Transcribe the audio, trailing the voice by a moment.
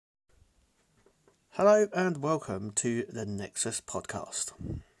Hello and welcome to the Nexus Podcast.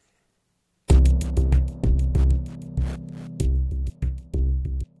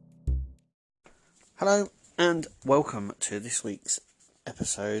 Hello and welcome to this week's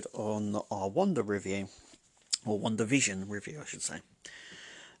episode on our Wanda review, or Wandavision review I should say.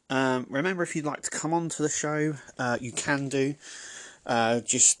 Remember, if you'd like to come on to the show, you can do.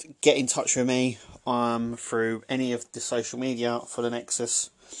 Just get in touch with me through any of the social media for the Nexus.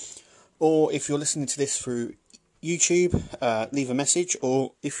 Or if you're listening to this through YouTube, leave a message.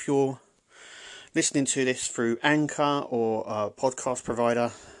 Or if you're listening to this through Anchor or a podcast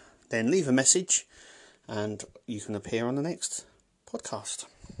provider, then leave a message and you can appear on the next podcast.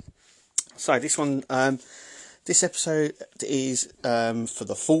 So this one, this episode is for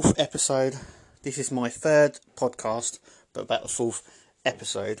the fourth episode. This is my third podcast, but about the fourth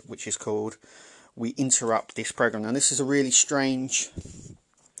episode, which is called We Interrupt This Program. Now this is a really strange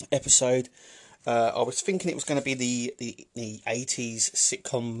episode. I was thinking it was going to be the 80s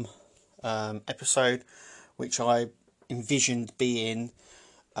sitcom episode, which I envisioned being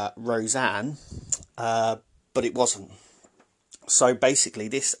Roseanne, but it wasn't. So basically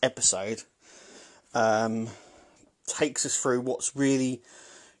this episode takes us through what's really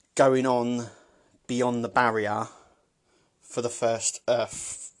going on beyond the barrier for the first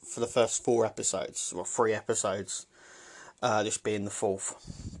four episodes, or three episodes, this being the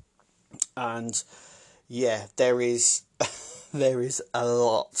fourth. And yeah, there is a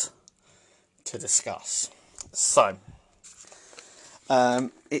lot to discuss. So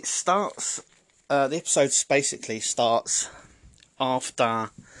it starts. The episode basically starts after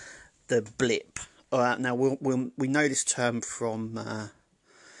the blip. Now we know this term from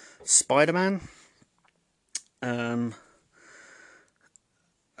Spider-Man.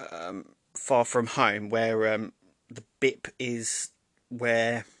 Far From Home, where the blip is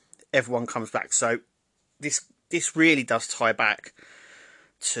where everyone comes back. So this really does tie back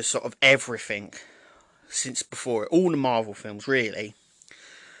to sort of everything since before, all the Marvel films really.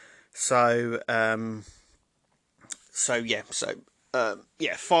 So Far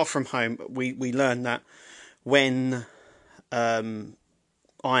From Home, we learn that when Iron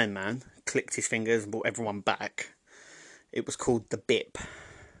Man clicked his fingers and brought everyone back, it was called the bip,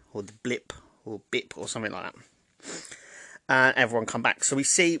 or the blip, or bip, or something like that. And everyone come back. So we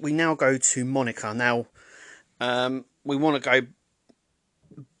now go to Monica. Now, we want to go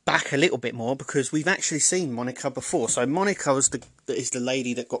back a little bit more because we've actually seen Monica before. So Monica is the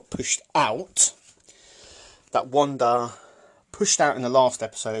lady that got pushed out, that Wanda pushed out in the last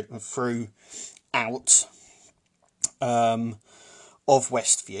episode and threw out of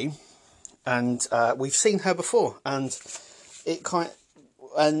Westview. And we've seen her before. And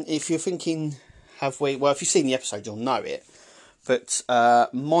if you're thinking, if you've seen the episode, you'll know it. But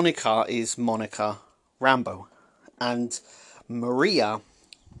Monica is Monica Rambeau, and Maria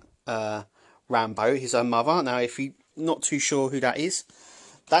Rambeau is her mother. Now, if you're not too sure who that is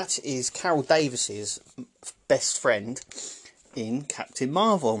Carol Davis's best friend in Captain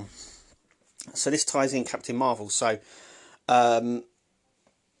Marvel. So this ties in Captain Marvel. So Maria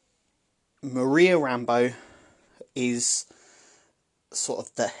Rambeau is sort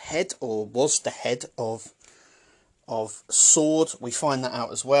of the head, or was the head of S.W.O.R.D. We find that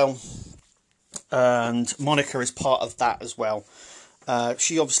out as well, and Monica is part of that as well.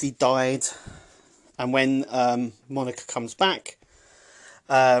 She obviously died, and when Monica comes back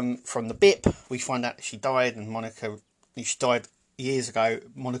from the blip, we find out that she died, and she died years ago.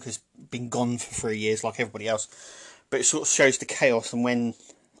 Monica's been gone for 3 years like everybody else, but it sort of shows the chaos, and when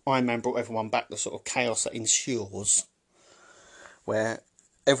Iron Man brought everyone back, the sort of chaos that ensues, where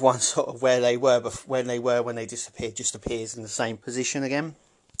everyone sort of where they were when they disappeared just appears in the same position again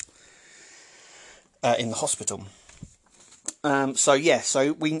in the hospital. So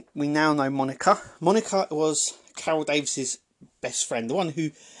we now know Monica. Monica was Carol Davis's best friend, the one who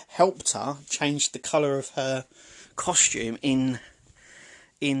helped her change the colour of her costume in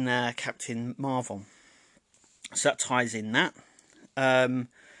Captain Marvel. So that ties in that.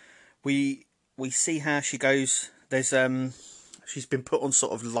 We see her. She goes. She's been put on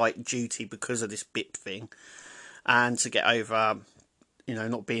sort of light duty because of this blip thing, and to get over,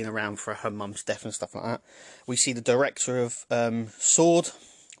 not being around for her mum's death and stuff like that. We see the director of S.W.O.R.D.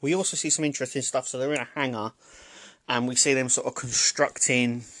 We also see some interesting stuff. So they're in a hangar, and we see them sort of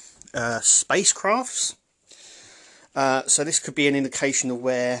constructing spacecrafts. So this could be an indication of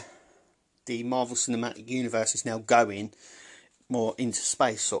where the Marvel Cinematic Universe is now going, more into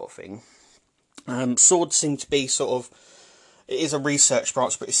space sort of thing. S.W.O.R.D. seem to be sort of, it is a research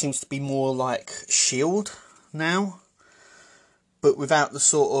branch, but it seems to be more like S.H.I.E.L.D. now, but without the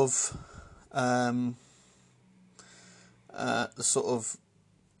sort of the sort of,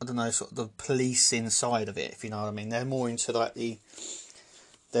 I don't know, sort of the policing side of it, if you know what I mean. They're more into like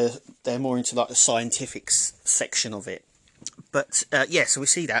they're more into like the scientific section of it. But so we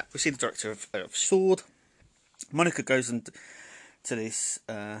see that. We see the director of Sword. Monica goes into this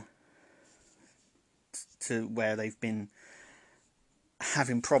to where they've been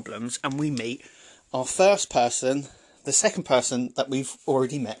having problems, and we meet our first person, the second person that we've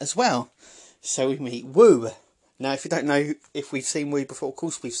already met as well. So we meet Wu. Now, if you don't know if we've seen Wu before, of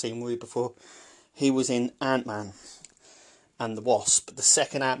course we've seen Wu before. He was in Ant-Man and the Wasp, the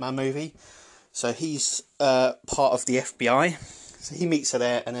second Ant-Man movie. So he's part of the FBI. So he meets her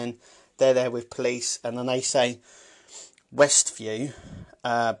there, and then they're there with police, and then they say Westview.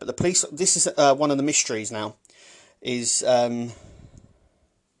 But the police, this is one of the mysteries now, is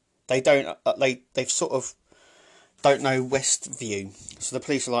they sort of don't know Westview. So the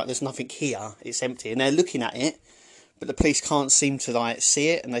police are like, there's nothing here, it's empty, and they're looking at it, but the police can't seem to like see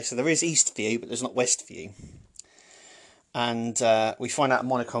it, and they say there is Eastview, but there's not Westview. And we find out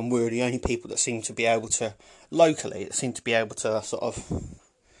Monica and Wu are the only people that seem to be able to, locally, that seem to be able to sort of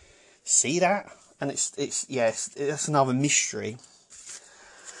see that. And it's another mystery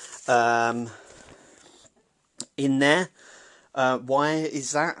in there. Why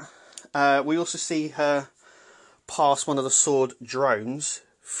is that? We also see her pass one of the Sword drones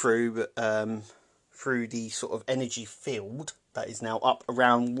through the sort of energy field that is now up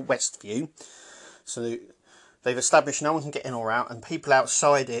around Westview. So they've established no one can get in or out, and people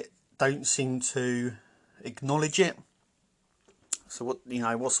outside it don't seem to acknowledge it. So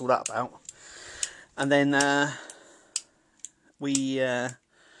what's all that about? And then we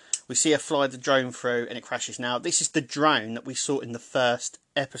see her fly the drone through, and it crashes. Now, this is the drone that we saw in the first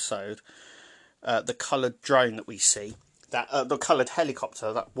episode, the coloured drone that we see, that the coloured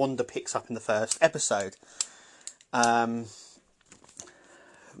helicopter that Wanda picks up in the first episode.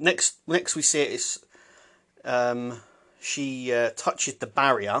 Next we see it is she touches the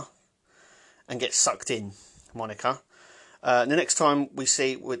barrier and gets sucked in, Monica. The next time we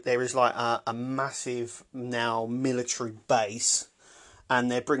see there is like a massive now military base, and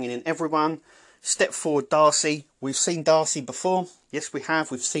they're bringing in everyone. Step forward, Darcy. We've seen Darcy before. Yes, we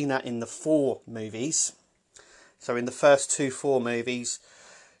have. We've seen that in the 4 movies. So in the first 2 4 movies,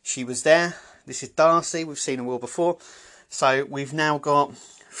 she was there. This is Darcy. We've seen her all before. So we've now got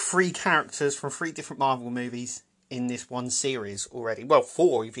 3 characters from 3 different Marvel movies in this one series already. Well,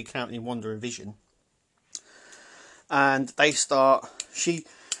 4 if you count in Wandavision. And they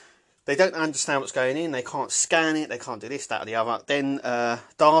don't understand what's going in. They can't scan it. They can't do this, that, or the other. Then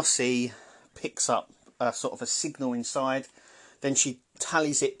Darcy picks up sort of a signal inside. Then she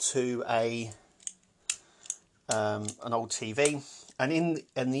tallies it to an old TV. And in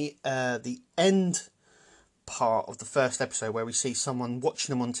the end part of the first episode, where we see someone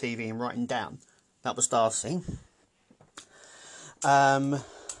watching them on TV and writing down, that was Darcy.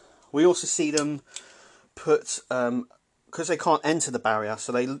 We also see them put, because they can't enter the barrier,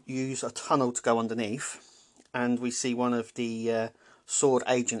 so they use a tunnel to go underneath, and we see one of the Sword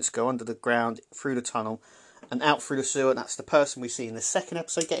agents go under the ground through the tunnel and out through the sewer. That's the person we see in the second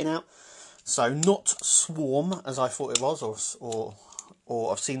episode getting out. So not Swarm as I thought it was, or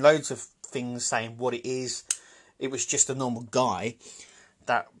I've seen loads of things saying what it is. It was just a normal guy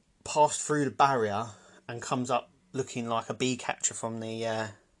that passed through the barrier and comes up looking like a bee catcher from the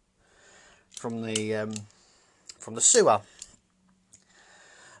sewer.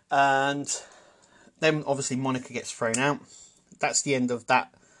 And then obviously Monica gets thrown out. That's the end of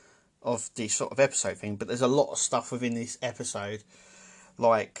the sort of episode thing. But there's a lot of stuff within this episode.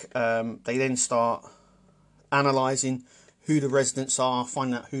 Like they then start analysing who the residents are,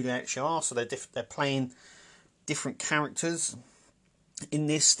 finding out who they actually are. So they're playing different characters in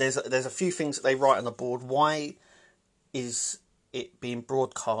this. There's a few things that they write on the board. Why is it being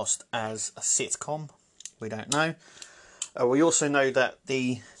broadcast as a sitcom? We don't know. We also know that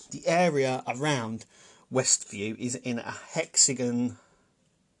the area around Westview is in a hexagon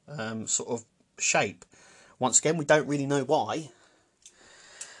sort of shape. Once again, we don't really know why.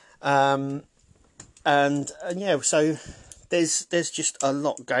 And yeah, so there's just a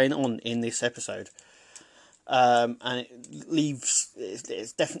lot going on in this episode. And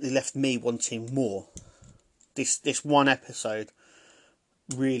it's definitely left me wanting more. This one episode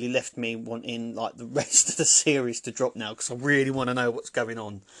really left me wanting like the rest of the series to drop now, because I really want to know what's going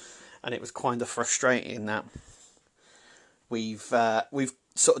on. And it was kind of frustrating that we've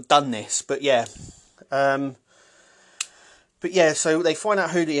sort of done this, but yeah. So they find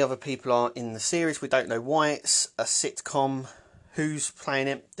out who the other people are in the series. We don't know why it's a sitcom. who's playing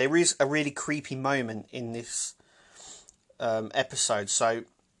it. There is a really creepy moment in this episode. So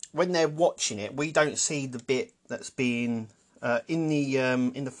when they're watching it, we don't see the bit that's being in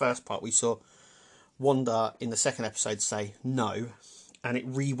the first part. We saw Wanda in the second episode say no, and it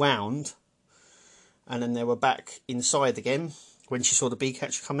rewound, and then they were back inside again when she saw the bee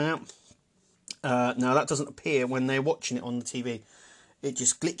catcher coming out. Now that doesn't appear when they're watching it on the TV. It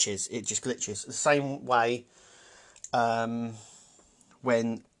just glitches. The same way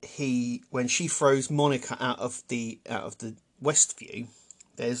when she throws Monica out of the Westview,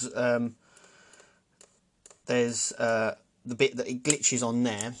 there's the bit that it glitches on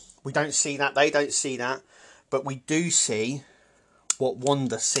there. We don't see that. They don't see that, but we do see what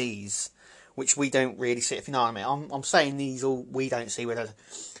Wanda sees, which we don't really see. If you know what I mean. I'm saying these all we don't see.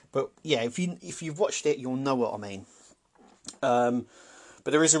 But yeah, if you've watched it, you'll know what I mean.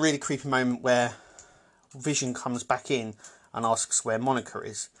 But there is a really creepy moment where Vision comes back in and asks where Monica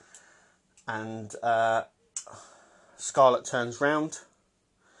is, and Scarlet turns round,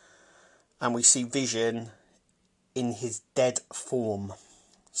 and we see Vision in his dead form.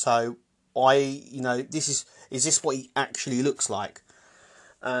 So is this what he actually looks like?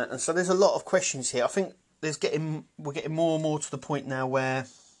 And so there's a lot of questions here. I think we're getting more and more to the point now where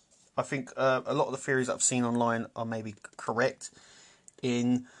I think a lot of the theories I've seen online are maybe correct.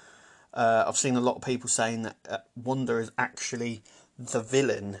 I've seen a lot of people saying that Wanda is actually the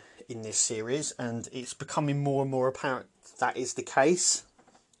villain in this series, and it's becoming more and more apparent that is the case.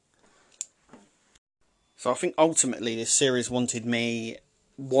 So I think ultimately this series wanting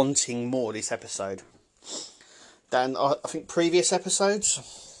more this episode than I think previous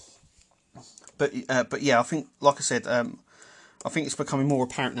episodes. But yeah, I think, like I said, I think it's becoming more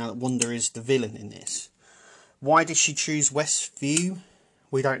apparent now that Wanda is the villain in this. Why did she choose Westview?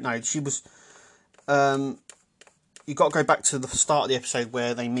 We don't know. She was. You've got to go back to the start of the episode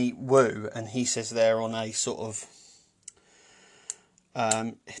where they meet Wu, and he says they're on a sort of.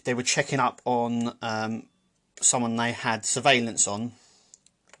 They were checking up on someone they had surveillance on.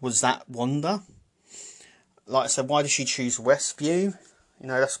 Was that Wanda? Like I said, why did she choose Westview?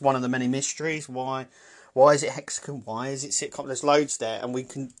 That's one of the many mysteries. Why is it hexagon? Why is it sitcom? There's loads there, and we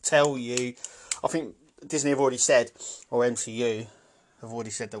can tell you. I think Disney have already said, or MCU have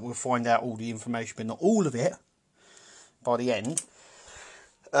already said, that we'll find out all the information, but not all of it, by the end.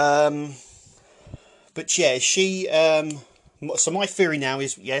 But yeah, she. So my theory now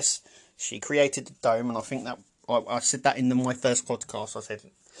is, yes, she created the dome, and I think that I said that in my first podcast. I said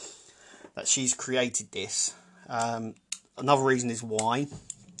that she's created this. Another reason is why.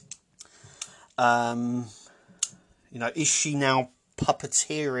 Is she now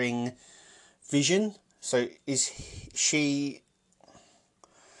puppeteering Vision? So is she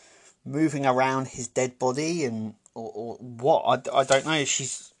moving around his dead body, or what? I don't know.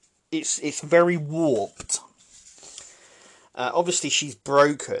 It's very warped. Obviously, she's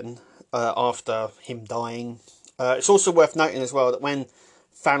broken after him dying. It's also worth noting as well that when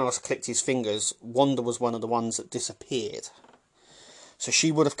Thanos clicked his fingers, Wanda was one of the ones that disappeared. So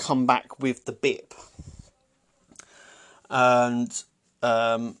she would have come back with the bip. And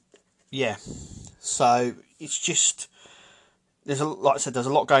yeah, so it's just like I said, there's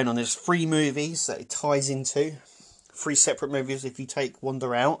a lot going on. There's 3 movies that it ties into, 3 separate movies if you take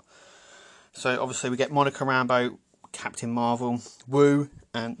Wanda out. So obviously we get Monica Rambeau, Captain Marvel, Wu,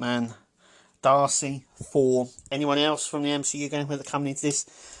 Ant-Man, Darcy, Thor. Anyone else from the MCU going to come into this?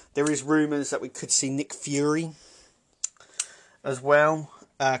 There is rumours that we could see Nick Fury as well.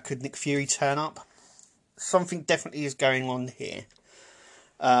 Could Nick Fury turn up? Something definitely is going on here.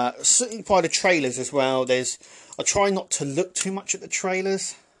 Certainly by the trailers as well. I try not to look too much at the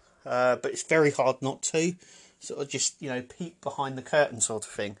trailers, but it's very hard not to. Sort of just peek behind the curtain sort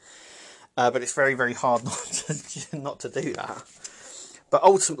of thing. But it's very, very hard not to do that. But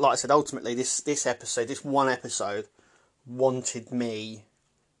ultimately, this episode, this one episode, wanted me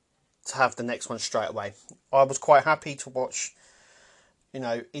to have the next one straight away. I was quite happy to watch,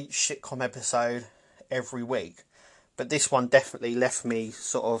 each sitcom episode every week. But this one definitely left me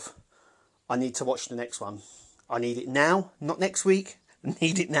sort of, I need to watch the next one. I need it now, not next week. I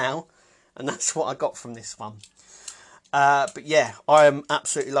need it now. And that's what I got from this one. But yeah, I am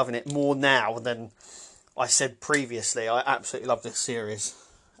absolutely loving it more now than I said previously. I absolutely love this series.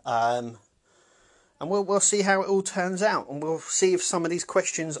 And we'll see how it all turns out. And we'll see if some of these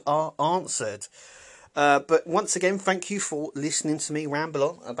questions are answered. But once again, thank you for listening to me ramble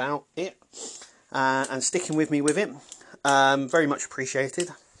on about it. And sticking with me with it. Very much appreciated.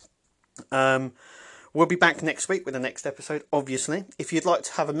 We'll be back next week with the next episode, obviously. If you'd like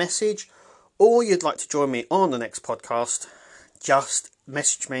to have a message or you'd like to join me on the next podcast, just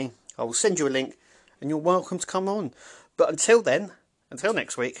message me. I will send you a link and you're welcome to come on. But until then, until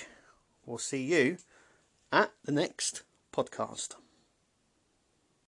next week, we'll see you at the next podcast.